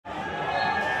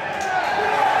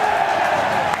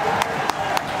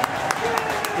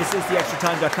This is the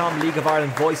Extratime.com League of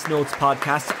Ireland Voice Notes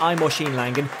podcast. I'm Oisin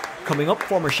Langan. Coming up,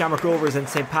 former Shamrock Rovers and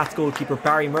St Pat's goalkeeper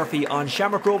Barry Murphy on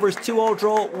Shamrock Rovers' 2-2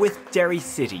 draw with Derry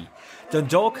City.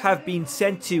 Dundalk have been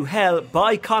sent to hell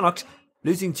by Connacht,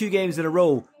 losing 2 games in a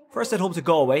row. First at home to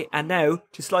Galway and now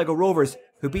to Sligo Rovers,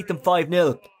 who beat them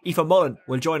 5-0. Aoife Mullen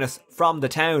will join us from the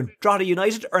town. Drogheda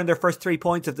United earned their first 3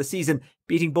 points of the season,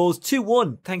 beating Bohs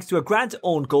 2-1 thanks to a Grant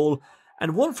own goal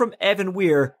and one from Evan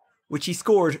Weir, which he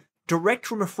scored direct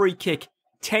from a free kick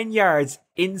 10 yards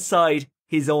inside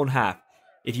his own half.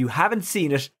 If you haven't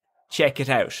seen it, check it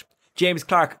out. James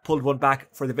Clark pulled one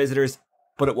back for the visitors,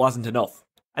 but it wasn't enough.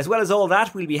 As well as all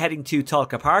that, we'll be heading to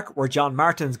Tolka Park, where John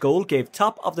Martin's goal gave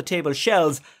top of the table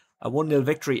Shels a 1-0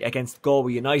 victory against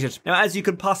Galway United. Now, as you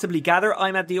can possibly gather,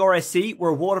 I'm at the RSC,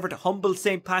 where Waterford humbled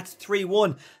St Pat's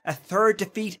 3-1, a third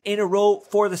defeat in a row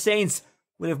for the Saints.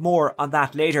 We'll have more on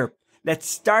that later. Let's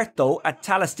start though at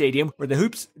Tallaght Stadium, where the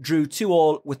Hoops drew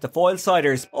 2-2 with the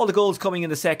Foyle-siders. All the goals coming in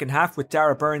the second half, with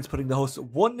Darragh Burns putting the hosts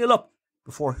 1-0 up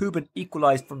before Hooban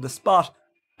equalised from the spot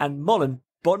and Mullen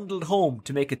bundled home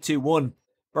to make it 2-1.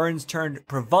 Burns turned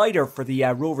provider for the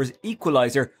Rovers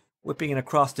equaliser, whipping it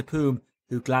across to Poom,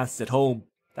 who glanced at home.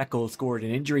 That goal scored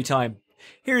in injury time.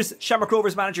 Here's Shamrock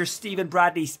Rovers manager Stephen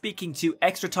Bradley speaking to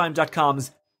Extratime.com's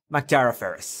McDara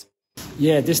Ferris.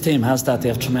 Yeah, this team has that. They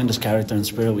have tremendous character and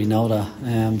spirit. We know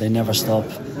that. They never stop.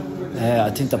 I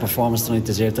think the performance tonight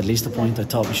deserved at least a point. I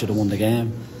thought we should have won the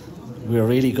game. We were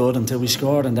really good until we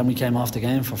scored, and then we came off the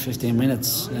game for 15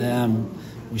 minutes.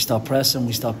 We stopped pressing,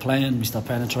 we stopped playing, we stopped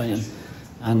penetrating,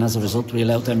 and as a result we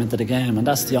allowed them into the game, and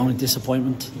that's the only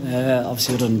disappointment,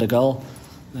 obviously, other than the goal.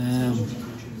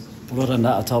 But other than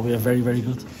that, I thought we were very, very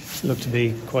good. Looked to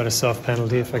be quite a soft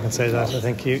penalty, if I can say that. I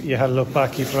think you had a look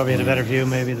back, you probably had a better view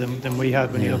maybe than we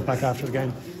had when you look back after the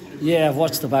game. Yeah, I've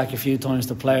watched the back a few times.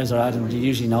 The players are adamant. You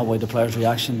usually know by the players'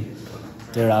 reaction.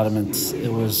 They're adamant.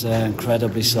 It was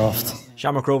incredibly soft.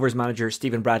 Shamrock Rovers manager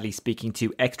Stephen Bradley speaking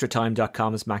to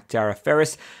Extratime.com's McDara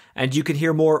Ferris. And you can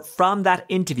hear more from that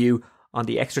interview on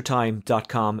the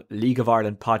Extratime.com League of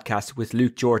Ireland podcast with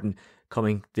Luke Jordan,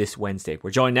 coming this Wednesday.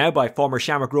 We're joined now by former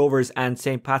Shamrock Rovers and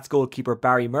St Pat's goalkeeper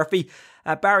Barry Murphy.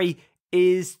 Barry,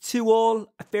 is 2-2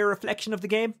 a fair reflection of the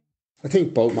game? I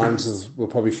think both managers will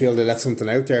probably feel they let something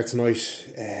out there tonight.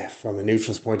 From a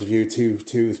neutral's point of view,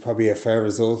 2-2 is probably a fair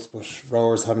result, but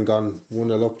Rovers having gone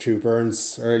 1-0 up through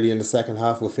Burns early in the second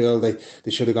half will feel they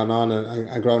should have gone on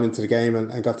and grown into the game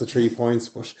and got the 3 points,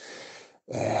 but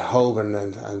Hoban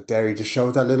and Derry just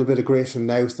showed that little bit of grit and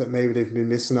nous that maybe they've been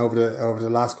missing over the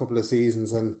last couple of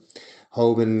seasons. And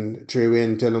Hoban drew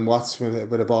in Dylan Watts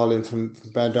with a ball in from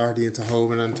Ben Doherty into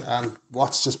Hoban, and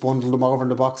Watts just bundled him over in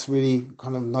the box. Really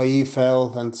kind of naive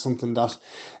foul, and something that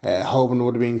Hoban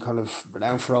would have been kind of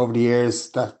renowned for over the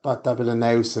years. That bit of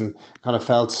nous, and kind of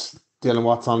felt Dylan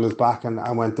Watts on his back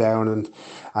and went down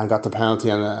and got the penalty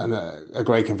and a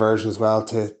great conversion as well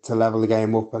to level the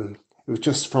game up. And it was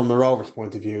just, from the Rovers'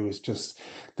 point of view, it was just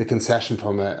the concession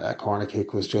from a corner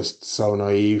kick was just so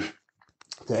naive.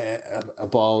 A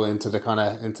ball into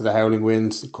the howling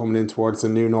wind coming in towards the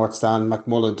new North Stand.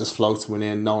 McMullen just floats one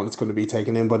in, knowing it's going to be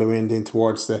taken in by the wind in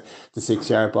towards the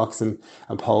 6-yard box, and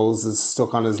Poles is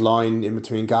stuck on his line in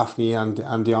between Gaffney and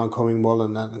the oncoming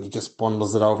Mullen, and he just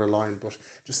bundles it over the line. But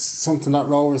just something that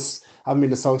Rovers haven't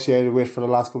been associated with for the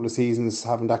last couple of seasons,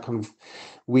 having that kind of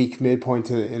weak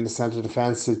midpoint in the centre of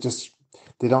defence. It just,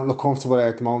 they don't look comfortable there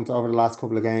at the moment over the last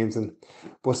couple of games,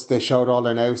 but they showed all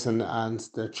their nous and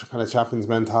their kind of champions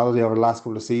mentality over the last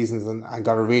couple of seasons, and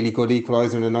got a really good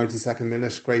equaliser in the 92nd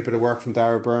minute. Great bit of work from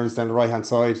Darragh Burns down the right hand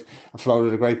side, and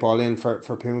floated a great ball in for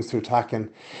Pooms to attack. And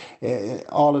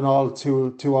all in all,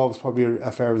 2-2 was probably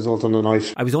a fair result on the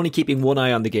night. I was only keeping one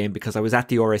eye on the game because I was at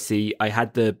the RSC. I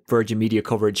had the Virgin Media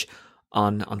coverage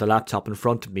on the laptop in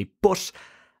front of me, but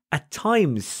at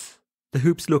times the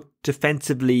Hoops looked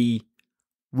defensively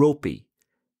ropey.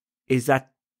 Is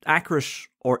that accurate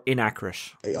or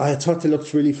inaccurate? I thought they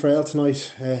looked really frail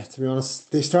tonight, to be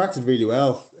honest. They started really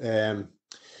well.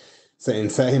 So in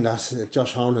saying that,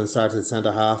 Josh Honan started at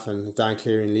centre half and Dan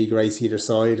Cleary in league race either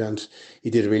side, and he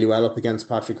did really well up against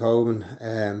Patrick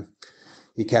Hoban.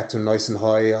 He kept him nice and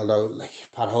high, although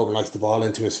Pat Hoban likes the ball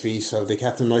into his feet, so they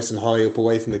kept him nice and high up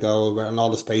away from the goal, and all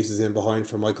the spaces in behind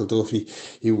for Michael Duffy.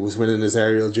 He was winning his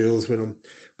aerial duels with him.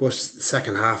 But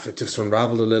second half, it just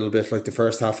unravelled a little bit, like the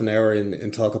first half an hour in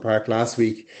Tolka Park last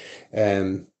week.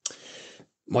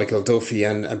 Michael Duffy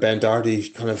and Ben Doherty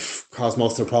kind of caused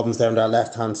most of the problems down that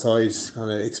left-hand side,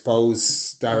 kind of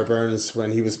exposed Darragh Burns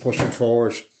when he was pushing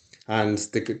forward, and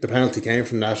the penalty came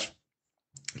from that.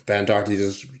 Ben Doherty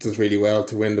does really well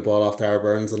to win the ball off Darragh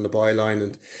Burns on the byline,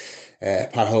 and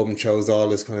Pat Hoban shows all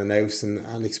his kind of nous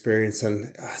and experience,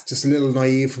 and just a little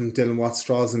naive from Dylan Watts,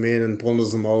 draws him in and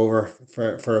bundles him over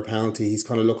for a penalty. He's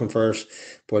kind of looking for it,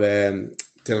 but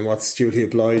Dylan Watts duly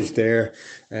obliged there.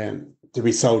 To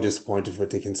be so disappointed with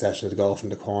the concession of the goal from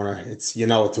the corner. It's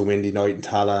a windy night in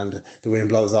Tala, and the wind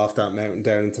blows off that mountain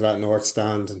down into that north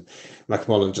stand, and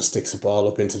McMullen just sticks the ball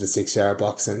up into the 6-yard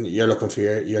box, and you're looking for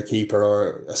your keeper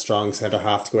or a strong centre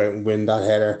half to go out and win that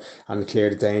header and clear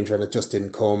the danger, and it just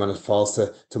didn't come, and it falls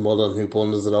to Mullen, who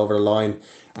bundles it over the line.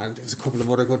 And there's a couple of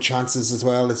other good chances as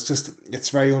well. It's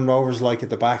very un-Rovers like at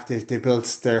the back. They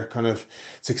built their kind of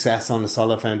success on the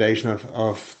solid foundation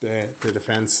of the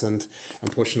defence and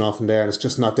pushing off from there, and it's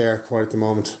just not there quite at the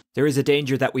moment. There is a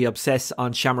danger that we obsess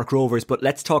on Shamrock Rovers, but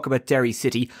let's talk about Derry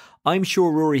City. I'm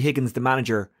sure Rory Higgins, the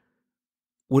manager,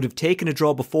 would have taken a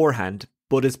draw beforehand,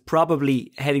 but is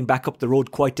probably heading back up the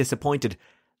road quite disappointed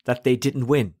that they didn't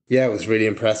win. Yeah, I was really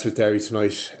impressed with Derry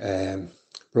tonight.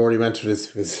 Rory went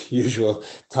with his usual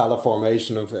Tala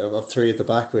formation of three at the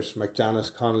back with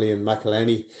McJanet, Connolly and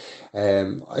McElhenney.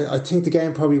 I think the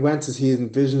game probably went as he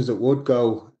envisioned it would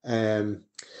go.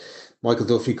 Michael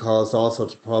Duffy caused all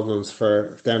sorts of problems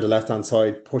for down the left-hand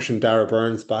side, pushing Darragh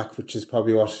Burns back, which is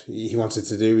probably what he wanted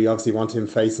to do. He obviously wanted him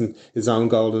facing his own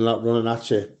goal and not running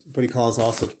at you, but he caused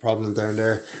all sorts of problems down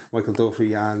there, Michael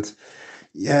Duffy. And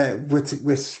yeah,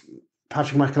 with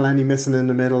Patrick McElhenney missing in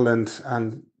the middle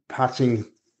and Patching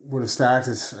would have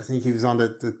started. I think he was on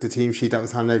the team sheet that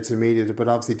was handed out to the media, but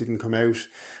obviously didn't come out,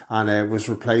 and was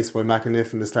replaced by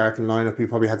McAniff in the starting lineup. He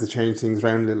probably had to change things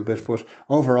around a little bit, but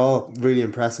overall really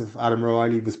impressive. Adam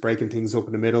O'Reilly was breaking things up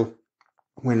in the middle,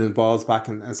 winning the balls back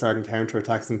and starting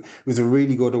counter-attacks, and it was a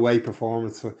really good away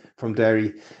performance from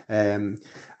Derry.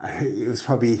 It was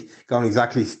probably going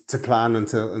exactly to plan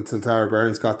until Darragh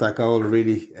Burns got that goal. A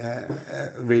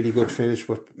really good finish,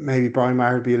 but maybe Brian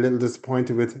Maher would be a little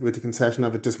disappointed with the concession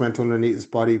of it. Just went underneath his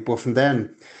body. But from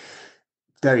then,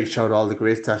 Derry showed all the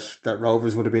grit that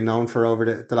Rovers would have been known for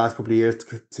over the last couple of years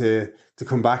to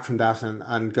come back from that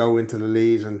and go into the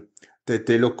lead. And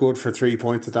they look good for 3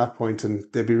 points at that point, and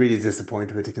they'd be really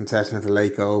disappointed with the concession of the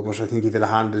late goal. But I think if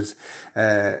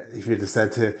you'd have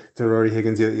said to Rory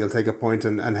Higgins, you'll take a point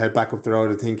and head back up the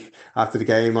road, I think after the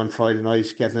game on Friday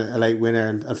night, getting a late winner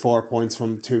and 4 points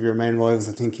from two of your main rivals,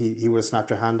 I think he would have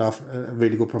snapped your hand off. A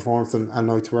really good performance and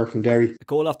night's work from Derry. A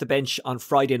goal off the bench on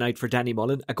Friday night for Danny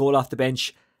Mullen, a goal off the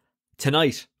bench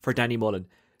tonight for Danny Mullen.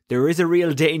 There is a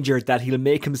real danger that he'll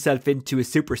make himself into a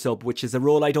super sub, which is a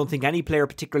role I don't think any player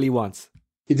particularly wants.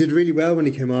 He did really well when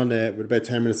he came on with about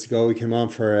 10 minutes to go. He came on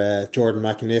for Jordan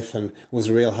McAniff and was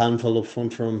a real handful up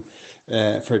front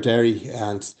for Derry,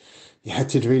 and yeah,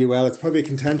 did really well. It's probably a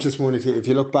contentious one if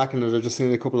you look back on it. I've just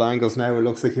seen a couple of angles now. It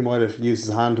looks like he might have used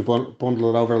his hand to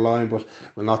bundle it over the line, but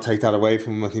we'll not take that away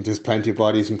from him. I think there's plenty of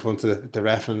bodies in front of the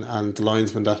ref and the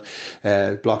linesman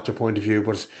that blocked their point of view.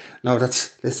 But no,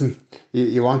 listen,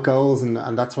 you want goals, and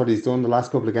that's what he's done the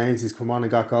last couple of games. He's come on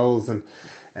and got goals, and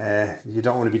you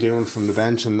don't want to be doing it from the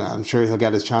bench, and I'm sure he'll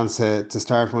get his chance to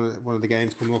start one of the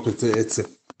games coming up. It's a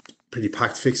pretty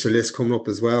packed fixture list coming up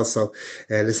as well, so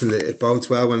listen, it bodes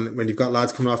well when you've got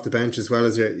lads coming off the bench as well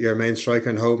as your main striker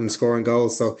and Hoban scoring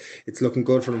goals, so it's looking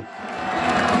good for them.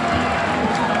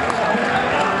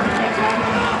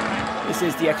 This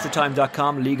is the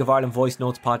Extratime.com League of Ireland Voice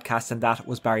Notes podcast, and that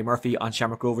was Barry Murphy on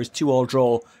Shamrock Rovers 2-2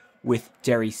 draw with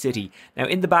Derry City. Now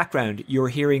in the background you're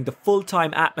hearing the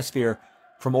full-time atmosphere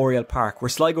from Oriel Park, where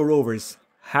Sligo Rovers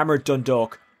hammered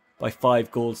Dundalk by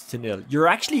 5-0. You're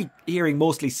actually hearing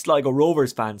mostly Sligo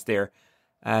Rovers fans there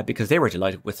because they were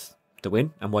delighted with the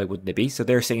win, and why wouldn't they be? So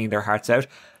they're singing their hearts out.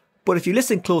 But if you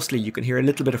listen closely, you can hear a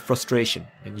little bit of frustration,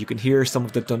 and you can hear some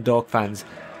of the Dundalk fans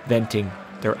venting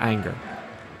their anger.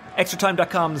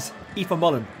 Extratime.com's Aoife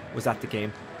Mullen was at the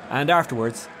game, and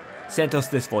afterwards sent us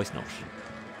this voice note.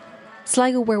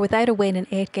 Sligo were without a win in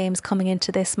 8 games coming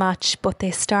into this match, but they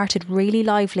started really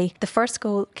lively. The first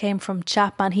goal came from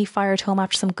Chapman. He fired home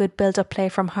after some good build-up play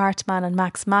from Hartman and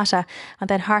Max Mata, and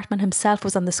then Hartman himself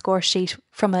was on the score sheet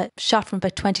from a shot from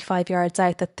about 25 yards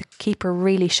out that the keeper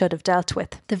really should have dealt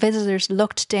with. The visitors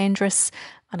looked dangerous,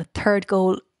 and a third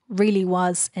goal really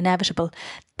was inevitable.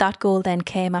 That goal then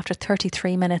came after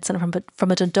 33 minutes, and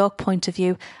from a Dundalk point of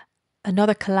view,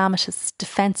 another calamitous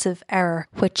defensive error,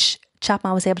 which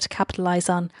Chapman was able to capitalise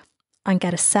on and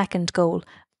get a second goal.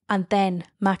 And then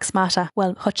Max Mata,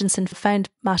 well, Hutchinson found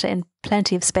Mata in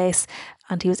plenty of space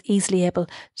and he was easily able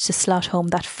to slot home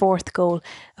that fourth goal.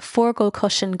 A 4-goal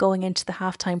cushion going into the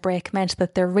half-time break meant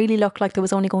that there really looked like there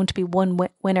was only going to be one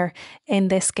winner in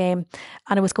this game,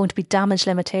 and it was going to be damage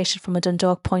limitation from a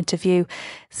Dundalk point of view.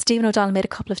 Stephen O'Donnell made a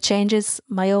couple of changes.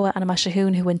 Mayowa and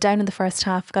Amashahoon, who went down in the first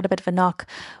half, got a bit of a knock.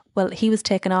 Well, he was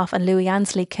taken off and Louis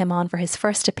Ansley came on for his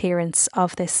first appearance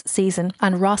of this season,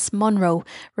 and Ross Munro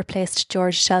replaced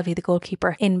George Shelby, the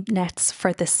goalkeeper, in nets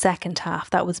for the second half.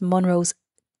 That was Munro's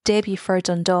debut for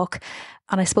Dundalk,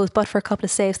 and I suppose but for a couple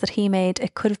of saves that he made,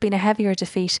 it could have been a heavier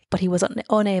defeat, but he was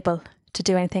unable to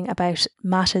do anything about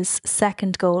Mata's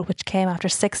second goal, which came after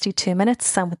 62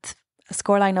 minutes and with a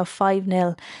scoreline of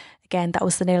 5-0. Again, that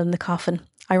was the nail in the coffin.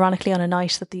 Ironically, on a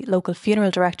night that the local funeral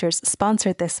directors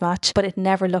sponsored this match, but it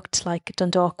never looked like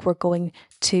Dundalk were going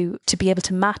to be able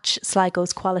to match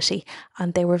Sligo's quality,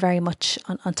 and they were very much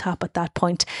on top at that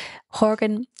point.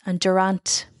 Horgan and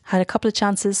Durant had a couple of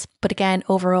chances, but again,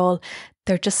 overall,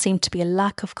 there just seemed to be a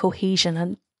lack of cohesion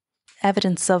and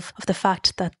evidence of the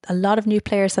fact that a lot of new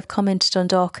players have come into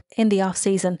Dundalk in the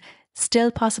off-season,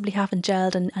 still possibly haven't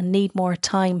gelled and need more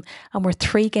time. And we're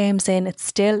 3 games in, it's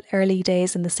still early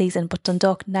days in the season, but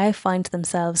Dundalk now find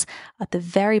themselves at the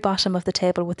very bottom of the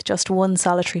table with just 1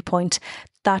 solitary point,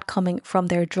 that coming from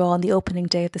their draw on the opening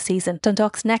day of the season.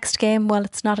 Dundalk's next game, well,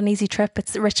 it's not an easy trip.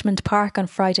 It's Richmond Park on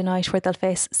Friday night, where they'll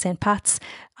face St. Pat's.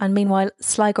 And meanwhile,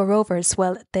 Sligo Rovers,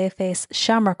 well, they face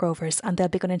Shamrock Rovers, and they'll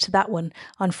be going into that one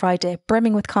on Friday,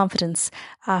 brimming with confidence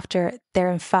after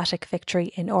their emphatic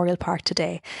victory in Oriel Park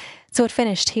today. So it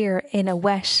finished here in a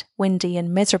wet, windy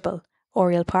and miserable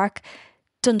Oriel Park.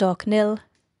 Dundalk 0,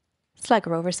 Sligo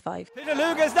Rovers 5. Peter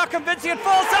Luga is not convincing, it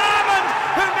falls to Amon,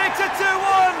 who makes it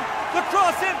 2-1. The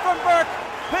cross in from Burke.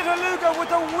 Peter Luga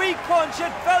with a weak punch.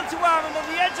 It fell to Amon on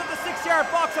the edge of the 6-yard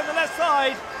box on the left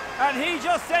side, and he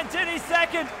just sent in his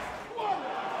second.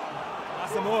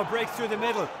 Asamoah breaks through the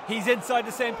middle. He's inside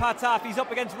the St. Pat's half. He's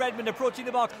up against Redmond approaching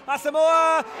the box.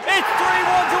 Asamoah! It's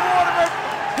 3-1 to Waterford.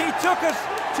 He took it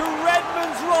to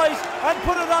Redmond's right and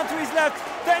put it onto his left,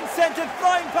 then sent it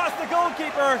flying past the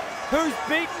goalkeeper, who's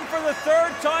beaten for the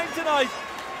 3rd time tonight.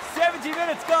 70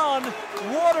 minutes gone.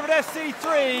 Waterford FC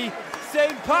 3,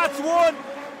 St. Pat's 1.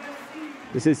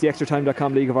 This is the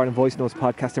Extratime.com League of Ireland Voice Notes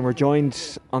podcast, and we're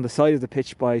joined on the side of the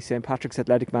pitch by St. Patrick's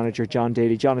athletic manager John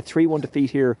Daly. John, a 3-1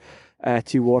 defeat here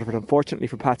to Waterford. Unfortunately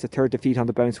for Pat's, a 3rd defeat on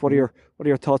the bounce. What are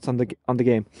your thoughts on the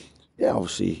game? Yeah,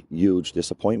 obviously huge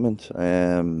disappointment.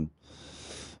 I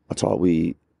thought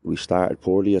we started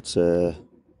poorly. It's an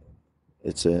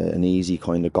easy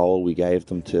kind of goal we gave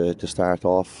them to start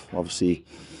off. Obviously,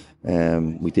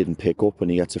 we didn't pick up,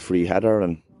 and he gets a free header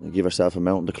and give ourselves a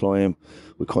mountain to climb.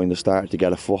 We kind of started to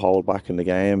get a foothold back in the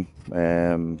game,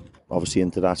 obviously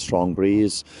into that strong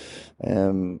breeze,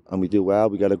 and we do well.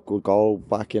 We get a good goal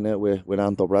back in it with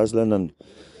Anto Breslin, and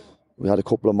we had a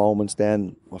couple of moments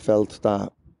then. I felt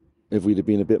that if we'd have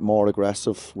been a bit more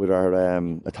aggressive with our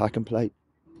attacking play,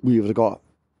 we would have got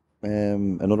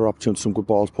another opportunity, some good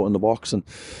balls put in the box, and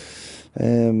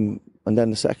then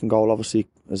the second goal obviously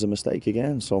is a mistake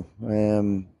again.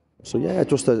 So yeah, it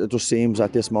just seems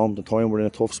at this moment in time we're in a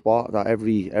tough spot that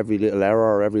every little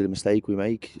error or every mistake we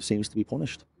make seems to be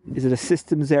punished. Is it a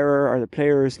systems error? Are the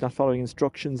players not following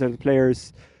instructions? Are the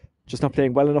players just not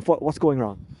playing well enough? What's going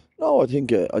wrong? No, I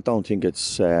don't think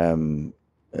it's that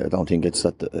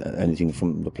anything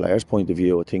from the players' point of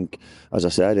view. I think, as I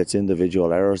said, it's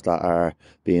individual errors that are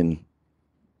being,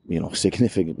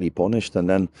 significantly punished, and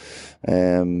then,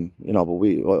 but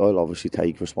I'll obviously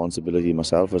take responsibility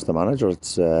myself as the manager.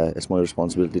 It's my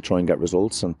responsibility to try and get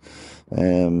results, and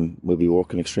we'll be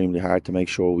working extremely hard to make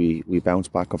sure we bounce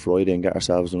back on Friday and get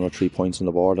ourselves another 3 points on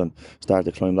the board and start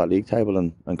to climb that league table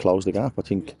and close the gap. I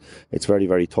think it's very,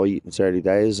 very tight. It's early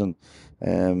days, and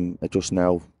it just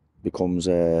now becomes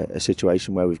a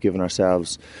situation where we've given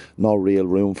ourselves no real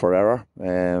room for error.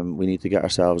 We need to get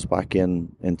ourselves back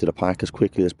into the pack as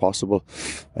quickly as possible,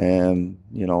 and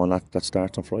that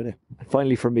starts on Friday. And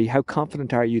finally, for me, how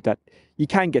confident are you that you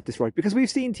can get this right? Because we've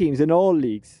seen teams in all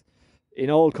leagues, in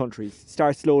all countries,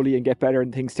 start slowly and get better,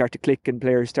 and things start to click and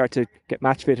players start to get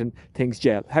match fit and things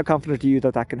gel. How confident are you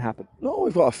that can happen? No,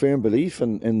 we've got a firm belief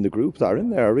in the group that are in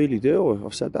there. I really do.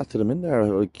 I've said that to them in there.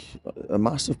 Like, a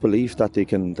massive belief that they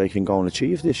can go and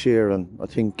achieve this year. And I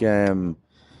think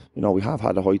we have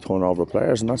had a high turnover of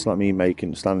players, and that's not me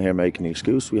standing here making an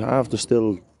excuse. There's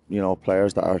still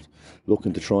players that are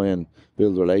looking to try and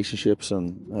build relationships,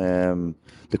 and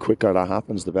the quicker that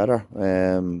happens, the better.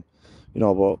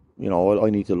 I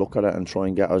need to look at it and try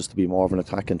and get us to be more of an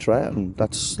attacking threat, and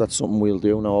that's something we'll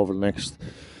do now over the next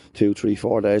 2, 3,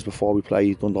 4 days before we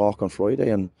play Dundalk on Friday.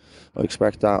 And I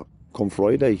expect that come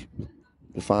Friday,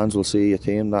 the fans will see a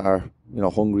team that are,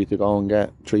 hungry to go and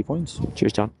get 3 points.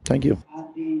 Cheers, John. Thank you.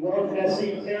 The Waterford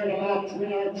FC player of the match,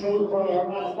 winner, trophy for our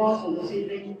match sponsor this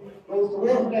evening, goes to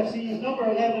Waterford FC's number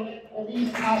 11,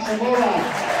 Asamoah.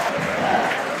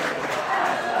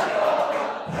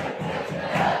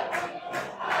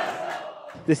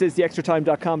 This is the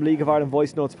Extratime.com League of Ireland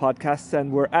Voice Notes podcast,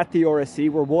 and we're at the RSC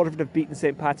where Waterford have beaten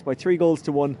St. Pat's by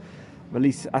 3-1.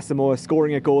 Maleace Asamoah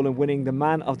scoring a goal and winning the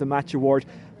Man of the Match award.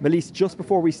 Maleace, just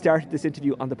before we started this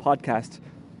interview on the podcast,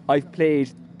 I've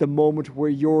played the moment where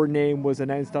your name was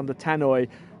announced on the tannoy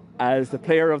as the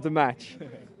player of the match.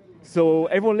 So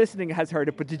everyone listening has heard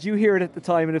it, but did you hear it at the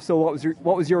time? And if so,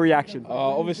 what was your reaction?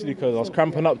 Obviously, because I was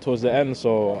cramping up towards the end,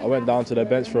 so I went down to the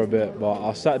bench for a bit. But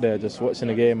I sat there just watching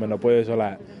the game, and the boys were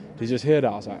like, "Did you just hear that?"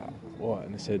 I was like, "What?"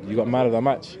 And they said, "You got man of the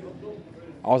match."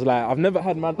 I was like, I've never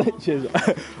had man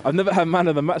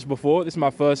of the match before. This is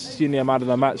my first senior man of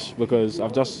the match because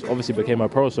I've just obviously became a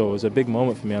pro, so it was a big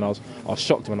moment for me, and I was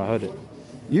shocked when I heard it.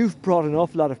 You've brought an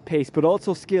awful lot of pace, but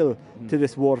also skill to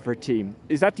this Waterford team.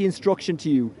 Is that the instruction to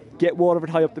you? Get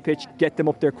Waterford high up the pitch, get them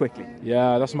up there quickly.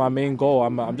 Yeah, that's my main goal. I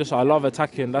love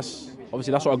attacking. That's what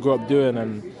I grew up doing,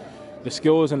 and the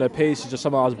skills and the pace is just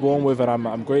something I was born with, and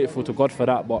I'm grateful to God for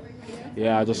that. But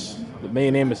yeah, the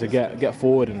main aim is to get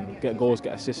forward and get goals,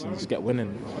 get assists, and just get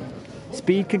winning.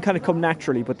 Speed can kind of come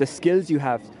naturally, but the skills you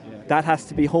have, that has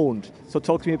to be honed. So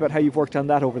talk to me about how you've worked on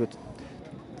that over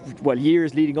the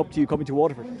years leading up to you coming to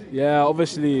Waterford. Yeah,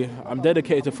 obviously I'm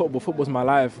dedicated to football. Football's my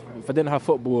life. If I didn't have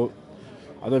football,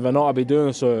 I don't even know what I'd be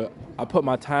doing. So I put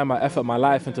my time, my effort, my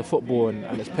life into football,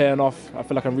 and it's paying off. I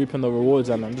feel like I'm reaping the rewards,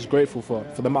 and I'm just grateful for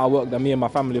the amount of work that me and my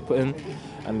family put in,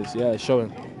 and it's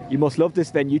showing. You must love this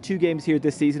venue. 2 games here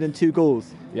this season and 2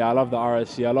 goals. Yeah, I love the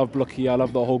RSC. I love Blocky. I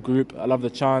love the whole group. I love the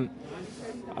chant.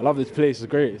 I love this place.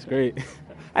 It's great. It's great.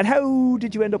 And how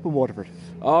did you end up in Waterford?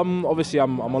 Obviously,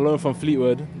 I'm on loan from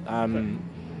Fleetwood, and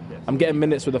I'm getting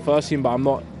minutes with the first team, but I'm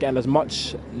not getting as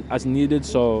much as needed.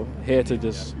 So here to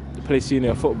just play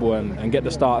senior football and get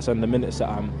the starts and the minutes that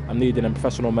I'm needing in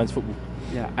professional men's football.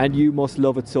 Yeah, and you must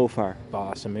love it so far. Oh,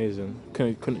 that's amazing.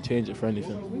 Couldn't change it for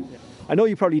anything. I know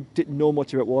you probably didn't know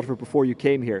much about Waterford before you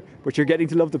came here, but you're getting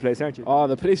to love the place, aren't you? Oh,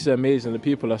 the place is amazing. The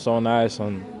people are so nice,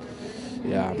 and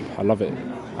yeah, I love it.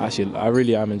 Actually, I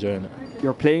really am enjoying it.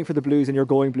 You're playing for the Blues and you're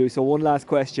going blue. So one last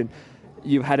question.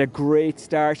 You've had a great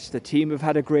start. The team have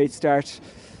had a great start.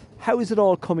 How is it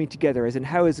all coming together? As in,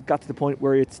 how has it got to the point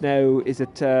where it's now, is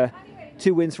it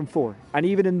 2 wins from 4? And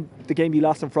even in the game you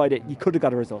lost on Friday, you could have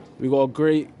got a result. We've got a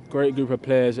great group of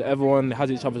players. Everyone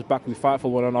has each other's back. We fight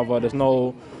for one another. There's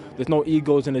no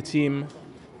egos in the team.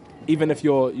 Even if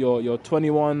you're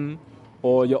 21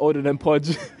 or you're older than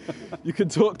Podge, you can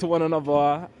talk to one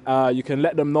another. You can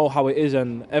let them know how it is,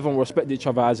 and everyone respect each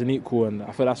other as an equal. And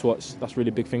I feel that's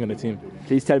really big thing in the team.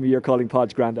 Please tell me you're calling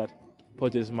Podge granddad.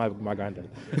 Podge is my granddad.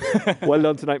 Well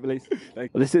done tonight, Maleace. Well,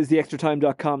 this is the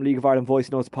Extratime.com League of Ireland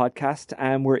Voice Notes podcast,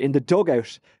 and we're in the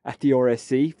dugout at the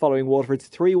RSC following Waterford's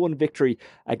 3-1 victory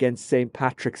against St.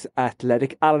 Patrick's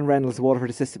Athletic. Alan Reynolds,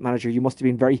 Waterford assistant manager, you must have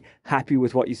been very happy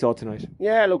with what you saw tonight.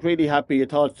 Yeah, look, really happy. I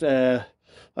thought,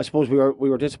 I suppose we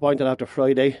were disappointed after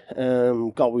Friday.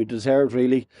 Got what we deserved,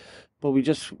 really. But we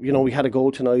just, we had a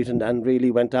goal tonight and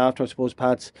really went after, I suppose,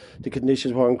 Pats. The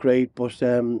conditions weren't great, but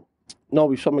no,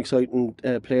 we've some exciting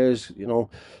players,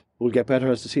 will get better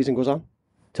as the season goes on.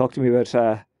 Talk to me about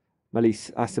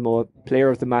Maleace Asamoah, player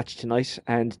of the match tonight,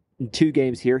 and in 2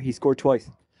 games here, he scored twice.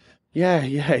 Yeah,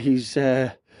 he's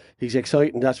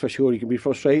exciting, that's for sure. He can be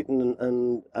frustrating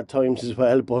and at times as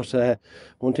well, but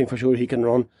one thing for sure, he can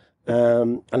run.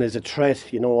 And as a threat,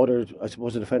 I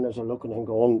suppose the defenders are looking and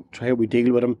going, how we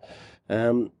deal with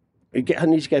him. He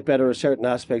needs to get better at certain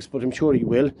aspects, but I'm sure he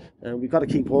will. We've got to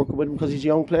keep working with him because he's a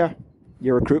young player.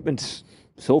 Your recruitment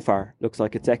so far looks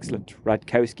like it's excellent.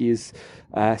 Radkowski is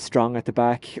strong at the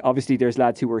back. Obviously, there's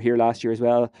lads who were here last year as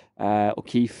well.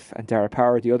 O'Keefe and Dara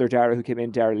Power, the other Dara who came in,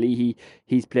 Dara Leahy,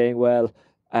 he's playing well.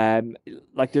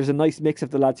 There's a nice mix of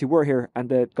the lads who were here and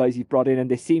the guys you've brought in, and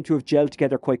they seem to have gelled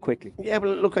together quite quickly. Yeah, but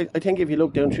look, I think if you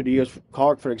look down through the years,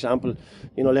 Cork, for example,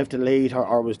 left it late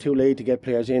or was too late to get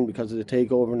players in because of the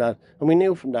takeover and that. And we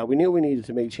knew from that, we needed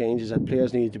to make changes, that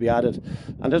players needed to be added.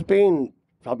 And there's been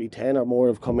probably 10 or more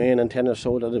have come in and 10 or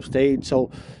so that have stayed. So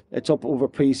it's up over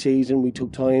pre-season. We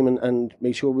took time and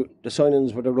made sure the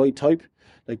signings were the right type.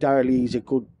 Like Daly, he's a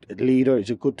good leader,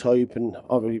 he's a good type, and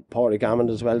obviously Paul Gammon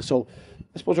as well. So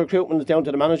I suppose recruitment is down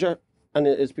to the manager, and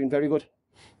it's been very good.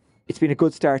 It's been a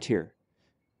good start here.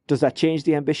 Does that change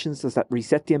the ambitions? Does that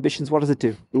reset the ambitions? What does it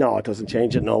do? No, it doesn't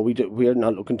change it. No, we're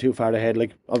not looking too far ahead.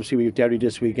 Like, obviously we have Derry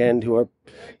this weekend, who are,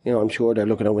 I'm sure they're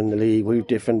looking to win the league. We have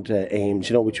different aims,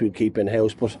 which we keep in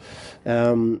house, but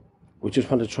we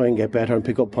just want to try and get better and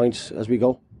pick up points as we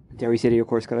go. Derry City, of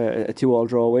course, got a 2-2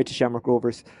 draw away to Shamrock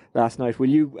Rovers last night. Will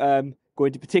you go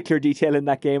into particular detail in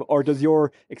that game, or does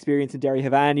your experience in Derry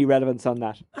have any relevance on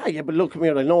that? Yeah, but look,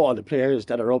 I know all the players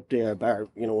that are up there, bar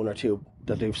one or two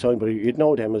that they've signed, but you'd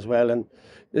know them as well. And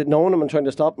knowing them and trying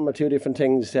to stop them are two different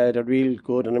things. They're real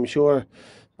good, and I'm sure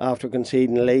after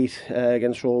conceding late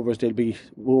against Rovers, they'll be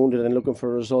wounded and looking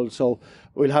for a result. So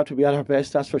we'll have to be at our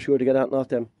best, that's for sure, to get out and off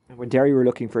them. When Derry were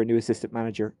looking for a new assistant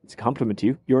manager, it's a compliment to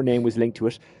you. Your name was linked to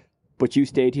it, but you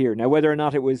stayed here. Now, whether or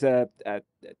not it was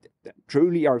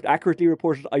truly or accurately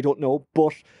reported, I don't know.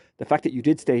 But the fact that you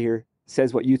did stay here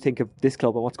says what you think of this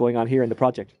club and what's going on here in the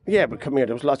project. Yeah, but come here,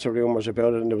 there was lots of rumours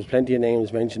about it, and there was plenty of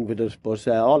names mentioned with it. But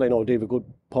all I know, David, good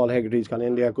Paul Hegarty's gone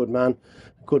in there, good man,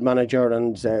 good manager,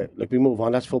 and we move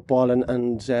on. That's football,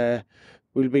 and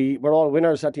we're all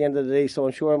winners at the end of the day. So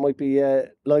I'm sure it might be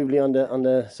lively on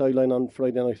the sideline on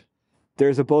Friday night.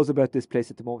 There's a buzz about this place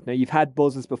at the moment. Now, you've had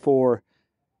buzzes before,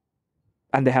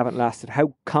 and they haven't lasted.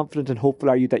 How confident and hopeful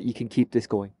are you that you can keep this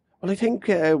going? Well, I think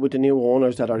with the new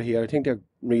owners that are here, I think they're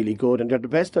really good, and they're the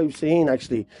best I've seen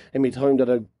actually in my time that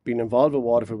I've been involved with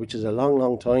Waterford, which is a long,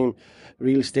 long time.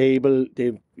 Real stable.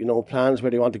 They've plans where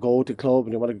they want to go to the club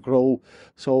and they want to grow.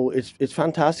 So it's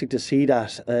fantastic to see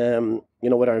that.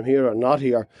 Whether I'm here or not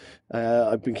here,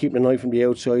 I've been keeping an eye from the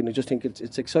outside, and I just think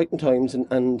it's exciting times,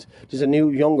 and there's a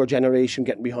new younger generation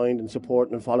getting behind and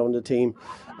supporting and following the team,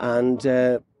 and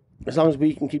as long as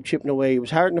we can keep chipping away. It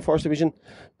was hard in the first division,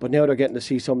 but now they're getting to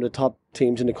see some of the top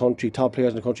teams in the country, top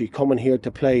players in the country coming here to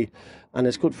play, and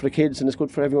it's good for the kids and it's good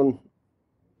for everyone.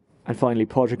 And finally,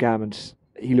 Padraig Gammond,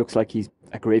 he looks like he's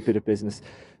a great bit of business.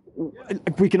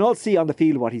 We can all see on the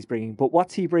field what he's bringing, but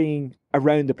what's he bringing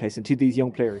around the place and to these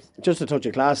young players? Just a touch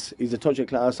of class. He's a touch of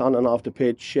class on and off the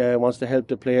pitch, wants to help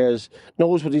the players,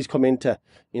 knows what he's come into,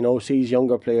 sees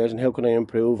younger players and how can I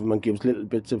improve them, and gives little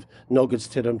bits of nuggets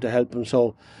to them to help them.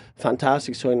 So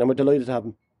fantastic sign, and we're delighted to have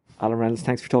him. Alan Reynolds,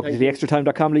 thanks for talking to the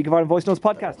Extratime.com League of Ireland Voice Notes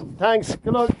podcast. Thanks,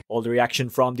 good luck. All the reaction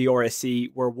from the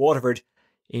RSC, where Waterford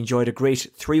enjoyed a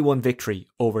great 3-1 victory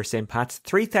over St. Pat's.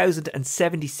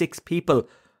 3,076 people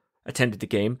attended the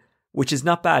game, which is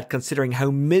not bad considering how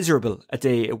miserable a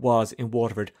day it was in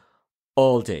Waterford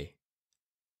all day.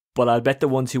 But I'll bet the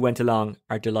ones who went along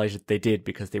are delighted they did,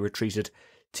 because they were treated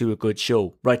to a good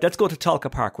show. Right, let's go to Talca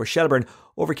Park, where Shelbourne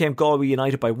overcame Galway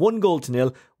United by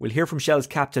 1-0. We'll hear from Shels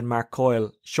captain Mark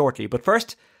Coyle shortly. But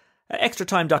first,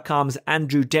 Extratime.com's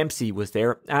Andrew Dempsey was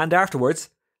there, and afterwards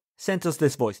sent us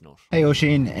this voice note. Hey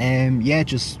Oisin,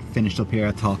 just finished up here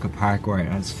at Talca Park, where it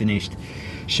has finished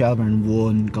Shelbourne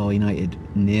 1, Galway United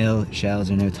 0.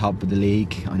 Shels are now top of the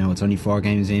league. I know it's only 4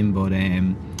 games in, but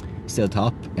still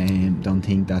top. Don't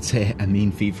think that's a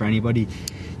mean feat for anybody.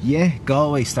 Yeah,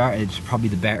 Galway started probably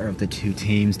the better of the two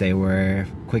teams. They were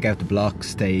quick out the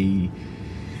blocks. They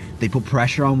put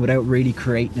pressure on without really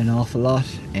creating an awful lot.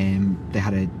 They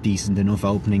had a decent enough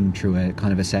opening through a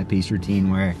kind of a set piece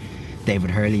routine where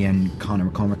David Hurley and Conor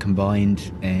McCormick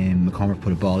combined. McCormick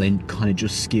put a ball in, kind of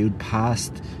just skewed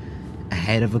past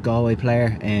ahead of a Galway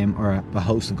player, or a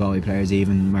host of Galway players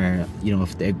even, where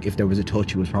if there was a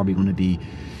touch, it was probably going to be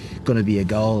a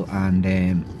goal.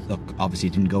 And look, obviously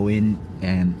it didn't go in.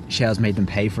 Shels made them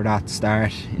pay for that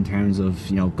start, in terms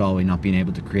of Galway not being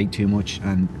able to create too much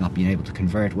and not being able to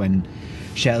convert when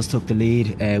Shels took the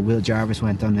lead. Will Jarvis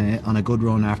went on a good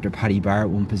run after Paddy Barrett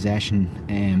won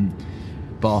possession.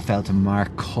 Ball fell to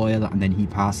Mark Coyle, and then he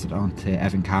passed it on to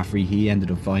Evan Caffrey. He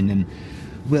ended up finding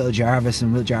Will Jarvis,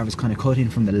 and Will Jarvis kind of cut in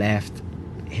from the left,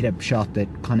 hit a shot that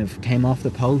kind of came off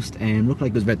the post and looked like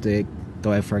it was about to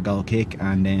go out for a goal kick,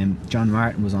 and John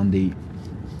Martin was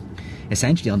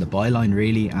essentially on the byline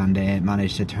really, and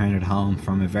managed to turn it home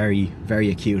from a very,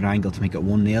 very acute angle to make it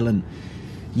 1-0. And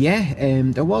yeah,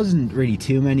 there wasn't really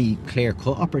too many clear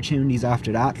cut opportunities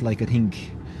after that. Like, I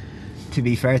think, to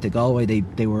be fair to Galway,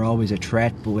 they were always a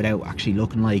threat, but without actually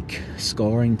looking like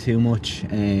scoring too much.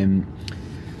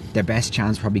 Their best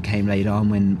chance probably came late on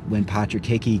when Patrick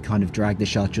Hickey kind of dragged the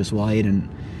shot just wide, and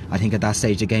I think at that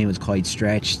stage the game was quite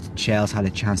stretched. Shels had a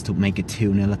chance to make it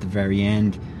 2-0 at the very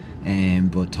end,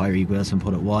 but Tyree Wilson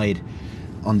put it wide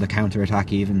on the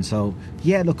counter-attack even. So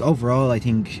yeah, look, overall I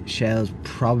think Shels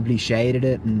probably shaded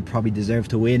it and probably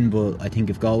deserved to win, but I think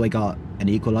if Galway got an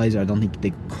equaliser, I don't think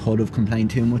they could have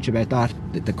complained too much about that.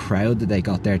 The crowd that they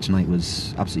got there tonight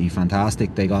was absolutely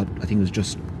fantastic. They got, I think it was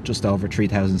just over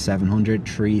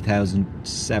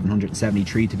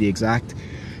 3,773 to be exact.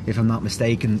 if I'm not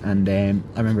mistaken. And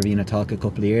I remember being at Talk a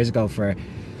couple of years ago for,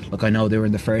 look, I know they were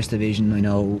in the first division, I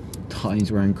know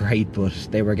times weren't great, but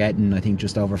they were getting, I think,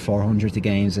 just over 400 to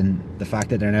games, and the fact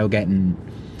that they're now getting,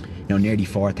 you know, nearly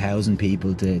 4,000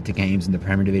 people to games in the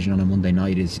Premier Division on a Monday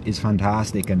night is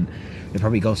fantastic, and it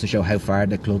probably goes to show how far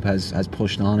the club has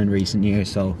pushed on in recent years.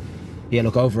 So yeah,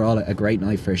 look, overall a great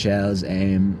night for Shels.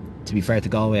 To be fair to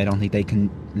Galway, I don't think they can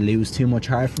lose too much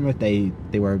heart from it.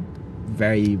 They were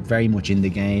very, very much in the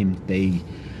game. They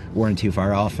weren't too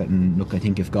far off it, and look, I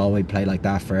think if Galway play like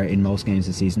that in most games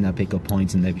this season, they'll pick up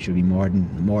points and they should be more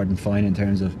than fine in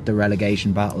terms of the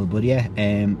relegation battle. But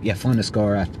final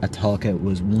score at Talca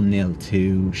was 1-0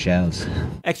 to Shels.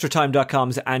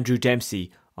 Extratime.com's Andrew Dempsey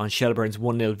on Shelbourne's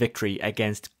 1-0 victory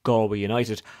against Galway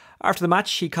United. After the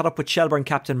match, he caught up with Shelbourne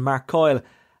captain Mark Coyle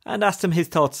and asked him his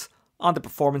thoughts on the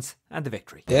performance and the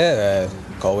victory.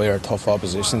 Galway are a tough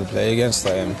opposition to play against.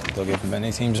 They'll give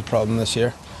many teams a problem this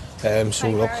year. So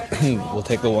look, we'll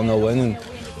take the 1-0 win and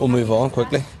we'll move on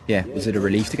quickly. Yeah, is it a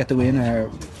relief to get the win,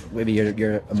 or maybe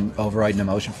your overriding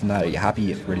emotion from that? Are you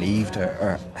happy, relieved,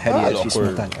 or how do you actually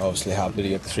split that? We're obviously happy to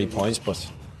get the 3 points,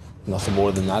 but nothing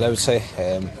more than that, I would say.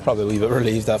 Probably a wee bit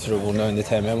relieved after it won down to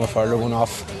 10 men with Farler went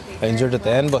off injured at the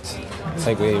end, but I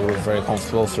think we were very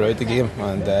comfortable throughout the game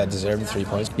and deserved the 3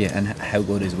 points. Yeah, and how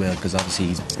good is Will? Because obviously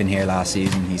he's been here last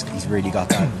season, he's really got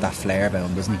that flair about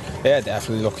him, doesn't he? Yeah,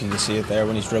 definitely. Look, you can see it there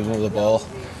when he's dribbling with the ball.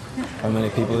 How many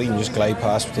people he can just glide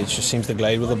past, but he just seems to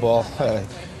glide with the ball.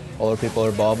 Other people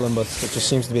are bobbling, but it just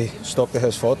seems to be stuck to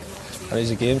his foot, and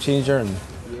he's a game changer. And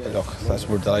look,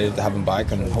 we're delighted to have him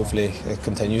back, and hopefully it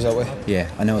continues that way. Yeah,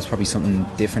 I know it's probably something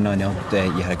different. I know that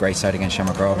you had a great start against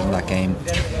Shamrock Rovers in that game,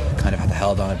 kind of had to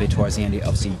hold on a bit towards the end.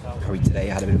 Obviously, probably today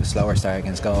you had a bit of a slower start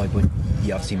against Galway, but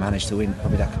you obviously managed to win.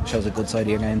 Probably that shows a good side of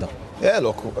your game, though. Yeah,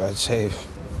 look, I'd say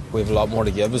we have a lot more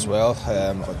to give as well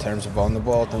in terms of on the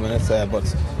ball at the minute, but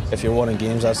if you're winning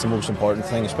games, that's the most important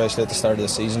thing, especially at the start of the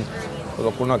season. But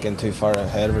look, we're not getting too far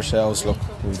ahead of ourselves. Look,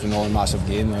 we've another massive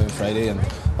game now on Friday, and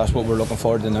that's what we're looking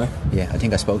forward to now. Yeah, I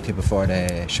think I spoke to you before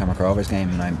the Shamrock Rovers game,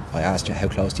 and I asked you how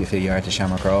close do you feel you are to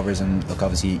Shamrock Rovers, and look,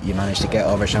 obviously you managed to get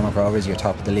over Shamrock Rovers. You're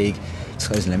top of the league.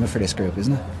 Sky's the limit for this group,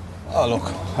 isn't it? Oh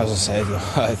look, as I said,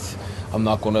 I'm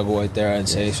not going to go out there and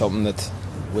say something that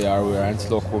we aren't.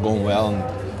 Look, we're going well, and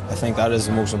I think that is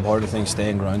the most important thing,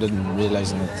 staying grounded and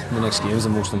realising that the next game is the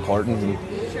most important,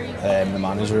 and the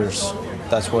managers,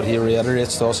 that's what he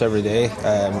reiterates to us every day,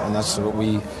 and that's what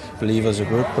we believe as a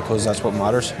group, because that's what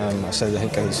matters. I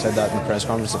think I said that in the press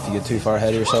conference, if you get too far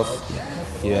ahead of yourself,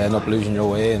 you end up losing your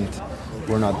way, and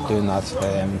we're not doing that.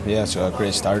 It's a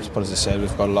great start, but as I said,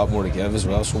 we've got a lot more to give as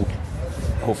well, so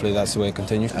hopefully that's the way it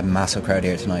continues. A massive crowd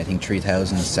here tonight, I think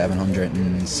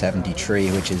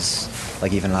 3,773, which is,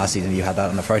 like, even last season you had that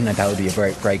on a Friday night, that would be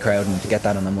a great crowd, and to get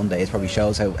that on a Monday, it probably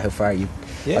shows how far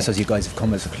I suppose you guys have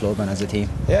come as a club and as a team.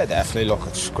 Yeah, definitely. Look,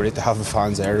 it's great to have the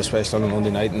fans there, especially on a Monday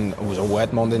night, and it was a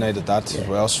wet Monday night at that as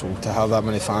well, so to have that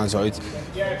many fans out,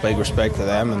 big respect to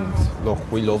them, and look,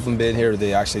 we love them being here.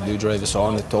 They actually do drive us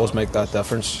on. It does make that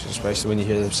difference, especially when you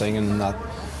hear them singing and that.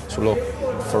 So look,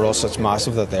 for us it's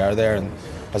massive that they are there, and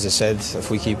as I said,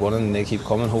 if we keep winning and they keep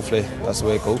coming, hopefully that's the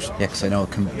way it goes. Yeah, because I know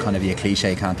it can kind of be a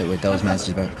cliche, can't it, with those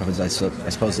messages about covers. I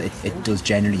suppose it does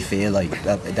generally feel like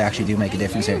that they actually do make a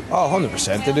difference here. Oh,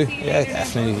 100% they do. Yeah,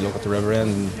 definitely. You look at the river end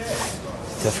and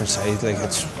different side, like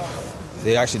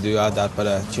they actually do add that bit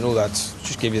of, that's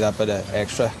just give you that bit of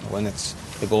extra when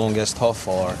the going gets tough,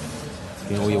 or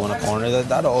you want a corner.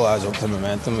 That all adds up to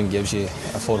momentum and gives you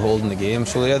a foothold in the game.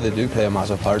 So yeah, they do play a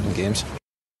massive part in games.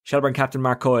 Shelbourne captain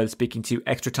Mark Coyle speaking to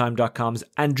Extratime.com's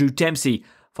Andrew Dempsey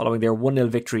following their 1-0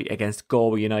 victory against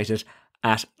Galway United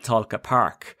at Talca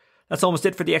Park. That's almost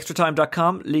it for the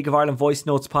Extratime.com League of Ireland Voice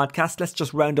Notes podcast. Let's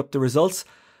just round up the results.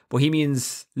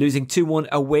 Bohemians losing 2-1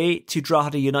 away to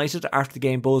Drogheda United. After the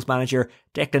game, Bulls manager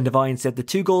Declan Devine said the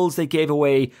 2 goals they gave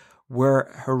away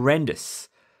were horrendous.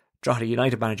 Drogheda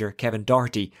United manager Kevin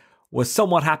Doherty was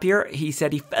somewhat happier. He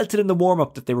said he felt it in the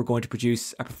warm-up that they were going to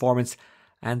produce a performance,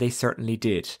 and they certainly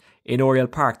did. In Oriel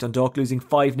Park, Dundalk losing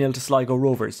 5-0 to Sligo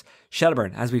Rovers.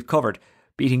 Shelbourne, as we've covered,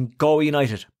 beating Galway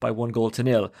United by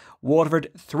 1-0. Waterford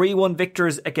 3-1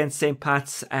 victors against St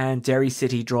Pat's, and Derry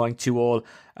City drawing 2-2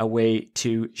 away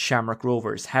to Shamrock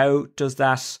Rovers. How does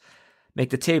that make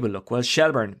the table look? Well,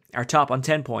 Shelbourne are top on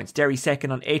 10 points, Derry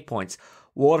second on 8 points,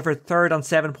 Waterford third on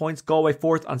 7 points, Galway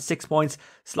fourth on 6 points,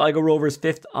 Sligo Rovers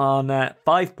fifth on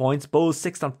 5 points, Bulls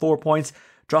sixth on 4 points,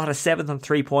 Drogheda seventh on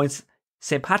 3 points,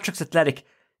 St Patrick's Athletic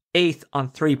 8th on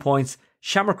 3 points,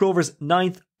 Shamrock Rovers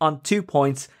 9th on 2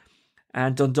 points,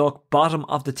 and Dundalk bottom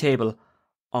of the table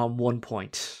on 1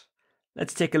 point.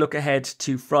 Let's take a look ahead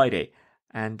to Friday.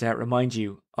 and remind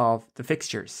you of the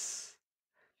fixtures.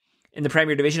 In the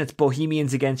Premier Division, it's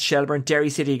Bohemians against Shelbourne, Derry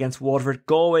City against Waterford,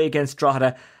 Galway against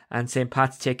Drogheda, and St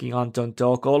Pat's taking on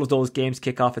Dundalk. All of those games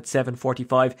kick off at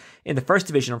 7:45. In the First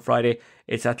Division on Friday,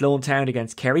 it's Athlone Town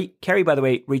against Kerry. Kerry, by the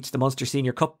way, reached the Munster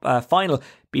Senior Cup final,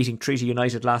 beating Treaty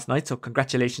United last night, so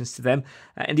congratulations to them.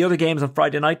 In the other games on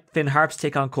Friday night, Finn Harps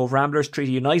take on Cove Ramblers.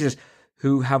 Treaty United,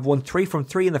 who have won 3 from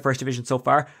 3 in the First Division so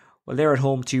far, well, they're at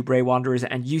home to Bray Wanderers,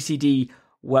 and UCD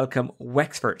welcome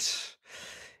Wexford.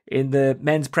 In the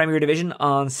Men's Premier Division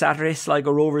on Saturday,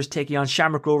 Sligo Rovers taking on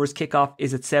Shamrock Rovers. Kickoff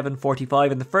is at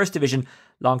 7:45. In the First Division,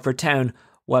 Longford Town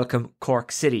welcome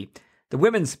Cork City. The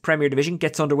Women's Premier Division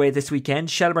gets underway this weekend.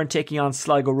 Shelbourne taking on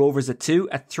Sligo Rovers at 2.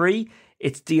 At 3,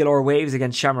 it's DLR Waves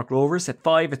against Shamrock Rovers. At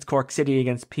 5, it's Cork City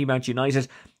against Peamount United.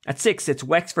 At 6, it's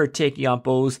Wexford taking on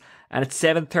Bows. And at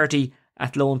 7:30,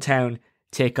 Athlone Town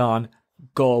take on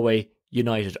Galway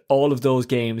United. All of those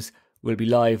games will be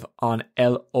live on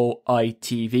LOI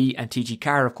TV, and TG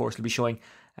Carr, of course, will be showing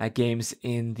games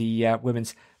in the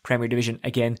Women's Premier Division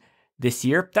again this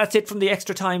year. That's it from the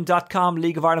Extratime.com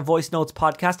League of Ireland Voice Notes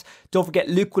podcast. Don't forget,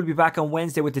 Luke will be back on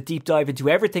Wednesday with a deep dive into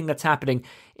everything that's happening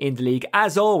in the league.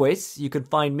 As always, you can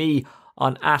find me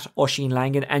on @Oisin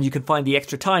Langan, and you can find the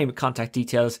Extra Time contact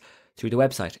details through the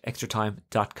website,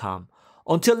 extratime.com.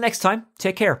 Until next time,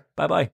 take care. Bye-bye.